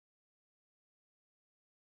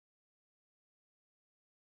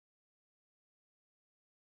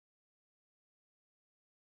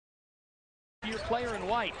Your player in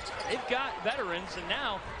Whyte. They've got veterans and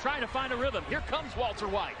now trying to find a rhythm. Here comes Walter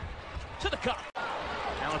Whyte to the cup.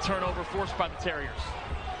 Now a turnover forced by the Terriers.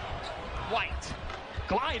 Whyte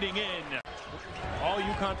gliding in. All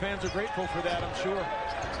UConn fans are grateful for that, I'm sure.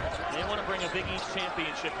 They want to bring a Big East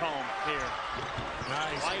championship home here.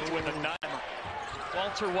 Nice. Whyte with a nine.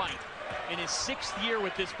 Walter Whyte, in his 6th year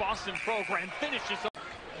with this Boston program, finishes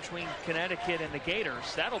between Connecticut and the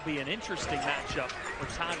Gators. That'll be an interesting matchup for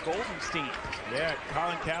Todd Goldenstein. Yeah,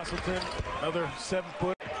 Colin Castleton, another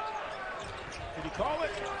 7-foot. Did he call it?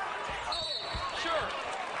 Sure.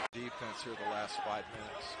 Defense here the last 5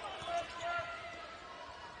 minutes.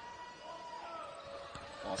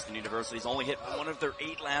 Boston University's only hit one of their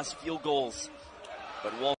 8 last field goals.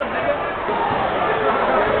 But Walter.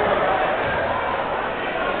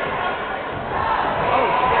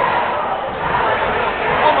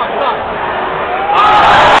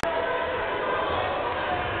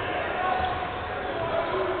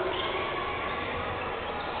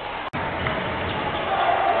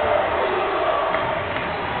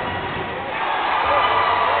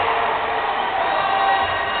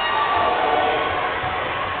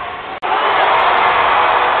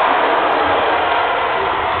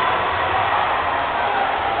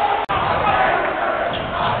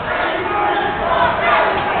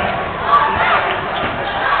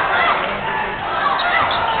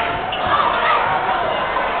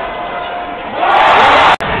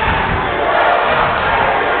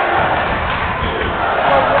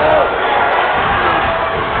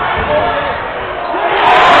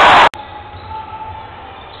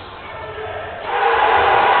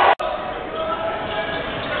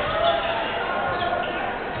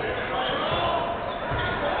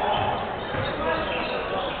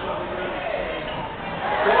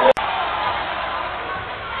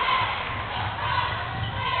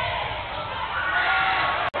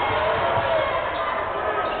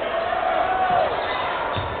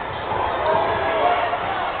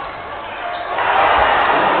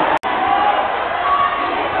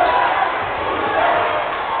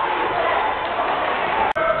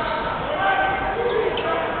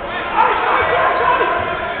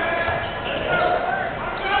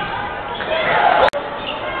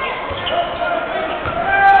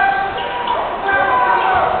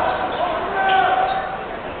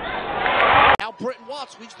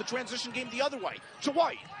 Leads the transition game the other way to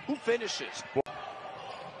Whyte, who finishes.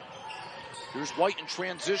 Here's Whyte in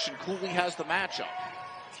transition. Cooley has the matchup.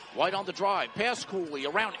 Whyte on the drive. Pass Cooley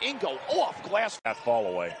around Ingo. Off glass. That fall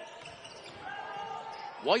away.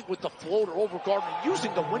 Whyte with the floater over Gardner.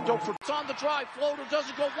 Using the window for. It's on the drive. Floater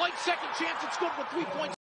doesn't go. Whyte second chance. It's good for 3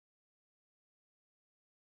 points.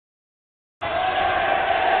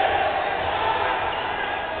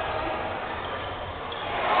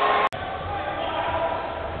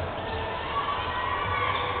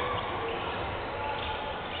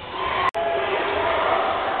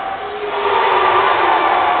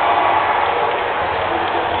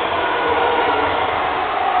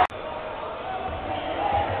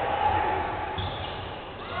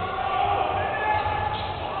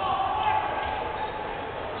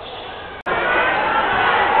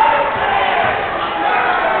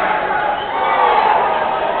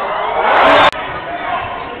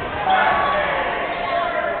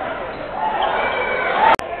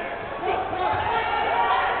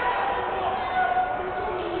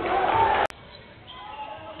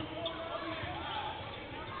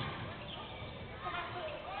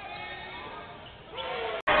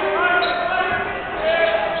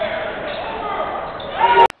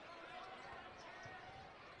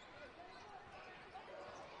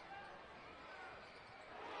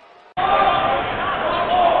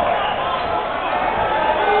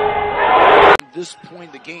 This point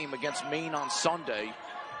in the game against Maine on Sunday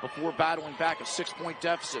before battling back a 6-point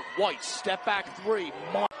deficit. Whyte, step back 3.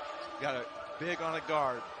 Got a big on a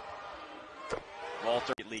guard.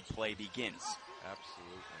 Walter league play begins.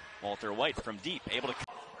 Absolutely. Walter Whyte from deep, able to.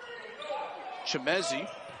 Chemezi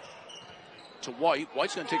to Whyte.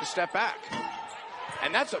 Whyte's going to take a step back.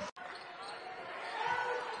 And that's a.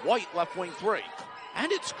 Whyte, left wing 3.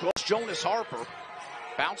 And it's good. Jonas Harper.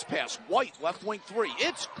 Bounce pass. Whyte, left wing 3.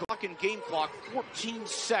 It's clock and game clock, 14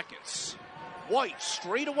 seconds. Whyte,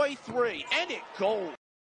 straightaway 3. And it goes.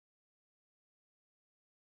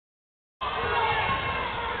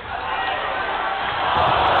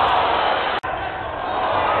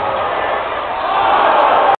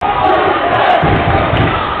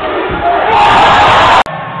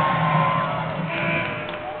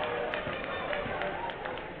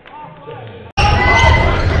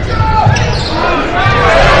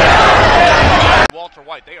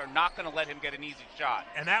 Whyte, they are not going to let him get an easy shot.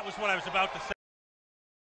 And that was what I was about to say.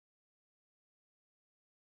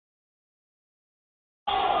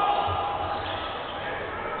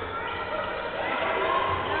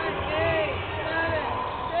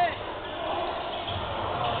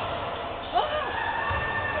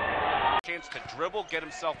 Chance to dribble, get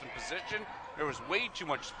himself in position. There was way too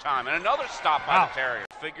much time. And another stop by the Terriers.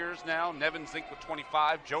 Figures now, Nevin Zink with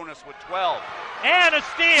 25, Jonas with 12. And a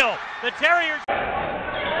steal. The Terriers.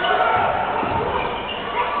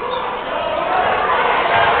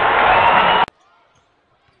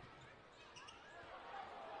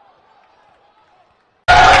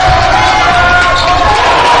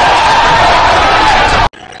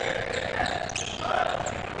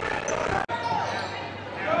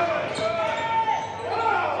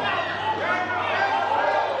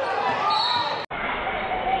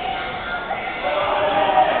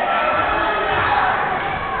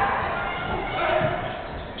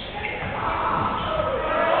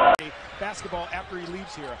 Basketball after he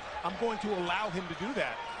leaves here. I'm going to allow him to do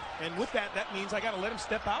that. And with that, that means I got to let him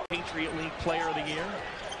step out. Patriot League Player of the Year.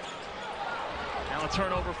 Now a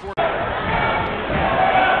turnover for